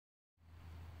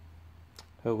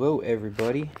Hello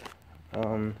everybody.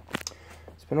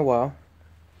 It's been a while.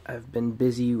 I've been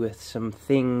busy with some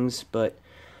things, but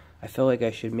I felt like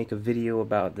I should make a video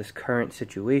about this current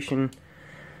situation.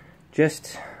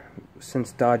 Just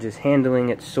since Dodge is handling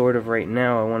it sort of right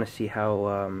now, I want to see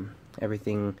how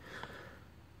everything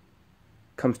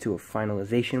comes to a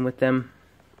finalization with them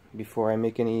before I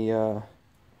make any other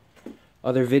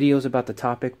videos about the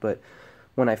topic. But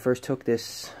when I first took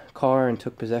this car and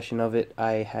took possession of it,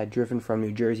 I had driven from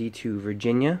New Jersey to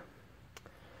Virginia.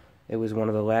 It was one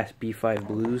of the last B5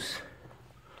 Blues,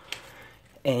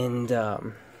 and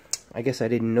I guess I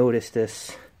didn't notice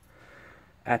this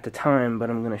at the time, but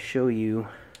I'm going to show you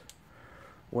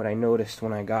what I noticed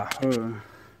when I got home.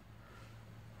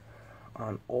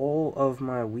 On all of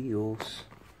my wheels,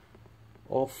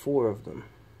 all four of them,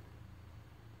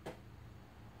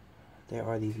 there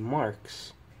are these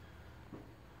marks.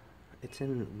 It's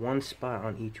in one spot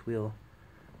on each wheel.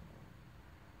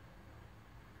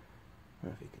 I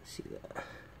don't know if you can see that.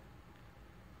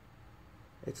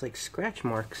 It's like scratch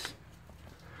marks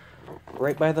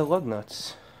right by the lug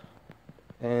nuts.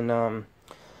 And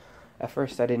at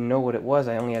first I didn't know what it was.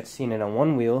 I only had seen it on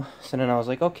one wheel. So then I was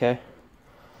like, okay,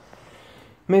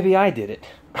 maybe I did it.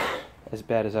 As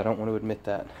bad as I don't want to admit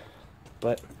that.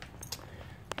 But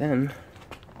then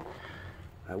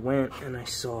I went and I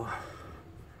saw...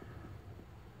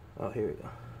 Oh, here we go.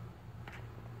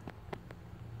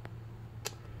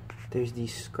 There's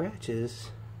these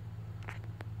scratches. I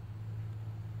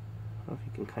don't know if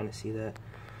you can kind of see that.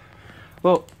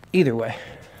 Well, either way,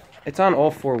 it's on all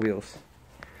four wheels.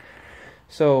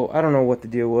 So, I don't know what the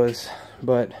deal was,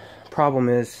 but problem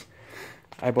is,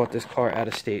 I bought this car out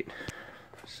of state.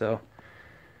 So,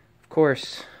 of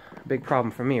course, big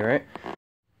problem for me, right?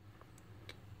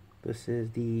 This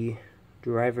is the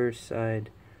driver's side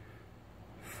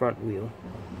front wheel.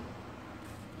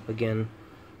 Again,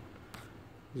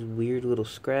 these weird little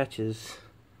scratches,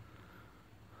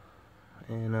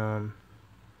 and I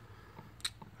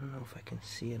don't know if I can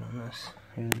see it on this.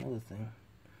 Here's another thing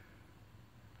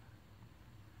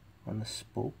on the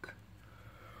spoke,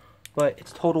 but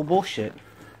it's total bullshit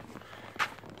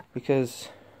because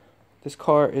this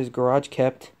car is garage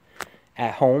kept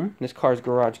at home. This car is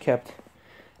garage kept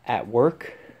at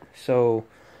work. So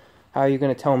how are you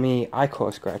going to tell me I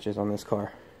caused scratches on this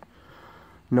car?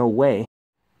 No way.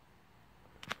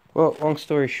 Well, long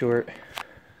story short,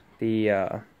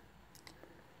 the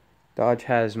Dodge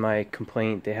has my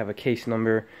complaint. They have a case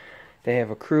number. They have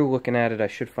a crew looking at it. I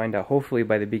should find out hopefully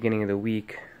by the beginning of the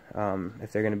week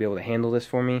if they're going to be able to handle this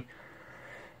for me.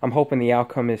 I'm hoping the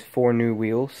outcome is 4 new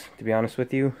wheels, to be honest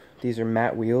with you. These are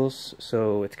matte wheels,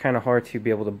 so it's kind of hard to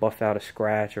be able to buff out a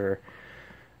scratch or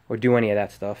do any of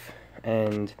that stuff.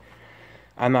 And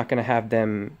I'm not going to have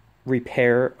them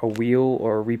repair a wheel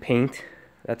or repaint.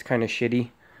 That's kind of shitty.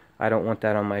 I don't want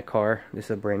that on my car. This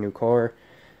is a brand new car.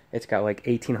 It's got like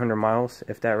 1,800 miles,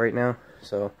 if that right now.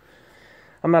 So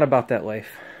I'm not about that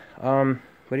life.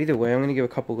 But either way, I'm going to give a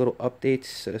couple little updates.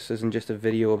 So this isn't just a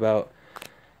video about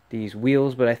these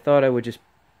wheels, but I thought I would just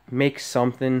make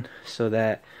something so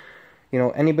that, you know,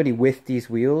 anybody with these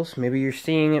wheels, maybe you're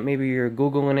seeing it, maybe you're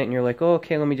Googling it, and you're like, oh,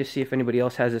 okay, let me just see if anybody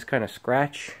else has this kind of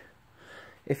scratch.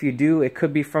 If you do, it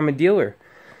could be from a dealer.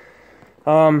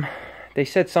 They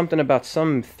said something about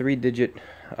some 3-digit,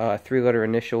 3-letter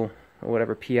initial, or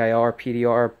whatever, PIR,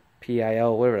 PDR,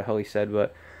 PIL, whatever the hell he said,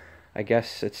 but I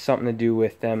guess it's something to do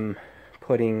with them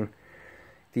putting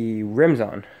the rims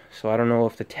on. So I don't know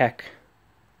if the tech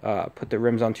put the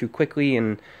rims on too quickly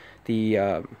and the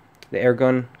air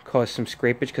gun caused some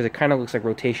scrapage, because it kind of looks like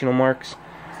rotational marks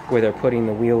where they're putting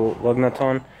the wheel lug nuts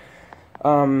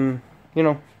on. You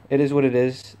know, it is what it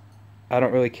is. I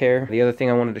don't really care. The other thing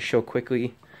I wanted to show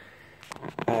quickly,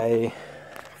 I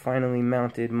finally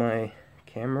mounted my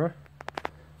camera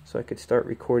so I could start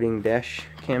recording dash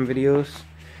cam videos.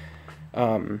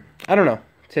 I don't know.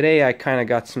 Today I kind of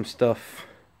got some stuff.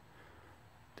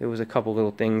 There was a couple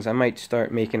little things. I might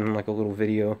start making like a little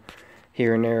video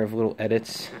here and there of little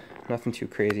edits. Nothing too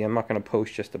crazy. I'm not going to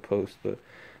post just to post, but,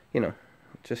 you know,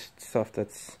 just stuff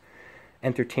that's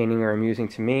entertaining or amusing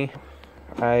to me.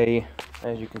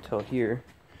 As you can tell here,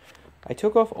 I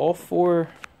took off all 4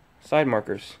 side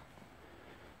markers.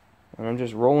 And I'm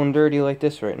just rolling dirty like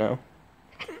this right now.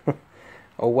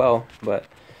 Oh well, but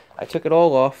I took it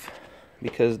all off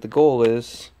because the goal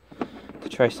is to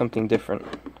try something different.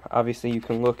 Obviously you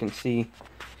can look and see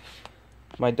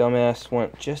my dumbass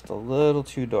went just a little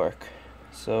too dark.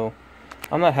 So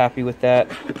I'm not happy with that.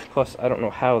 Plus I don't know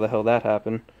how the hell that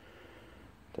happened.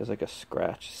 There's like a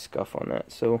scratch, scuff on that.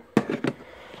 So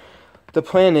the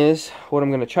plan is, what I'm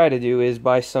going to try to do is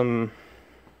buy some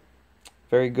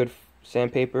very good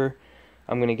sandpaper.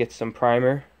 I'm going to get some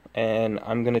primer, and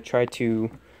I'm going to try to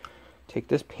take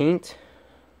this paint.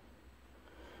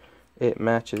 It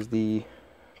matches the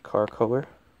car color.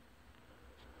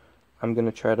 I'm going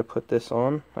to try to put this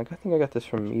on. I think I got this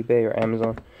from eBay or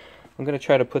Amazon. I'm going to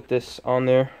try to put this on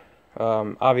there.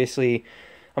 Obviously,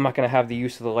 I'm not going to have the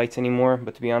use of the lights anymore,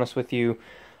 but to be honest with you,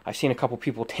 I've seen a couple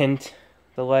people tint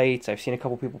the lights. I've seen a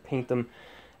couple people paint them,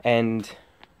 and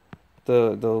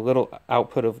the little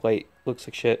output of light looks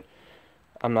like shit.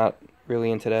 I'm not really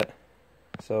into that.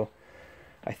 So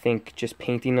I think just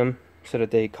painting them so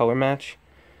that they color match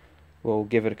will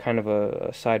give it a kind of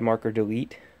a side marker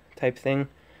delete type thing.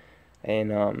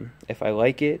 And if I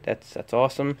like it, that's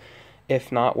awesome.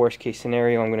 If not, worst case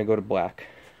scenario, I'm going to go to black.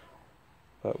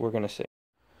 But we're going to see.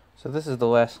 So this is the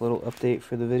last little update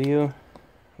for the video.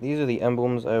 These are the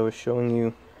emblems I was showing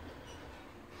you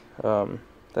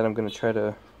that I'm going to try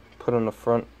to put on the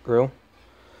front grille.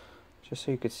 Just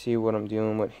so you could see what I'm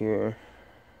dealing with here.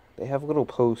 They have little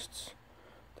posts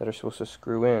that are supposed to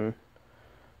screw in.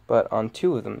 But on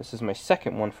two of them, this is my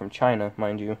second one from China,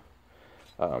 mind you,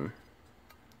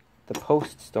 the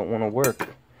posts don't want to work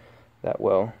that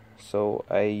well. So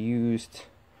I used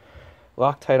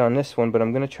Loctite on this one, but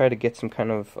I'm going to try to get some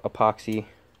kind of epoxy.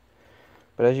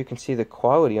 But as you can see, the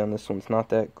quality on this one's not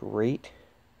that great.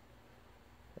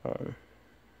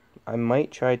 I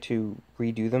might try to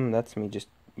redo them. That's me just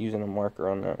using a marker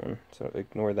on that one, so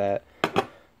ignore that.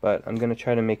 But I'm going to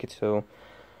try to make it so,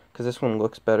 because this one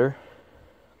looks better.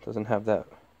 Doesn't have that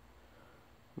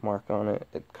mark on it.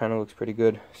 It kind of looks pretty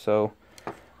good. So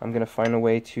I'm going to find a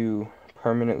way to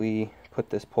permanently put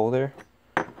this pole there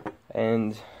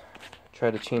and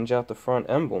try to change out the front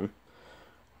emblem,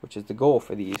 which is the goal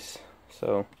for these.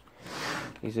 So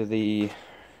these are the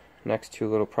next two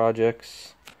little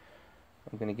projects.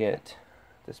 I'm going to get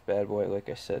this bad boy, like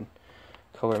I said,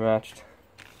 color matched.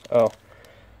 Oh,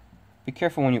 be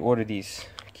careful when you order these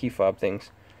key fob things.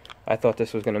 I thought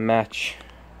this was going to match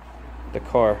the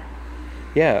car.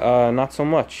 Yeah, not so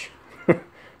much.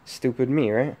 Stupid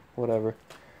me, right? Whatever.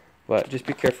 But just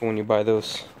be careful when you buy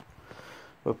those.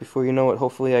 But before you know it,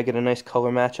 hopefully I get a nice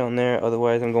color match on there.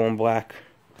 Otherwise, I'm going black.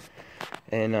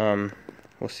 And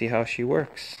we'll see how she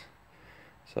works.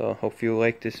 So, hope you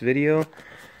like this video.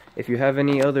 If you have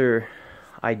any other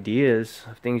ideas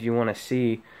of things you want to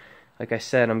see, like I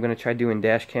said, I'm going to try doing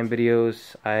dash cam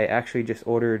videos. I actually just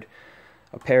ordered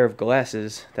a pair of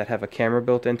glasses that have a camera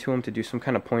built into them to do some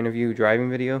kind of point of view driving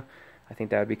video. I think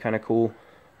that would be kind of cool.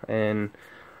 And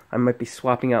I might be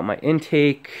swapping out my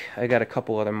intake. I got a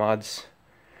couple other mods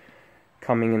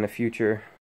coming in the future.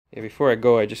 Yeah, before I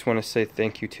go, I just want to say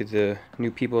thank you to the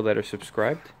new people that are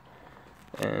subscribed,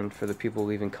 and for the people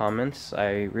leaving comments.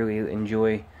 I really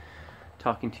enjoy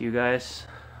talking to you guys.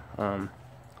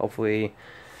 Hopefully,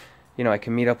 you know, I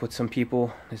can meet up with some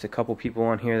people. There's a couple people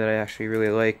on here that I actually really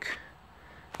like.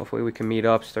 Hopefully we can meet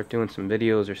up, start doing some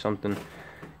videos or something,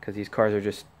 because these cars are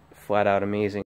just flat out amazing.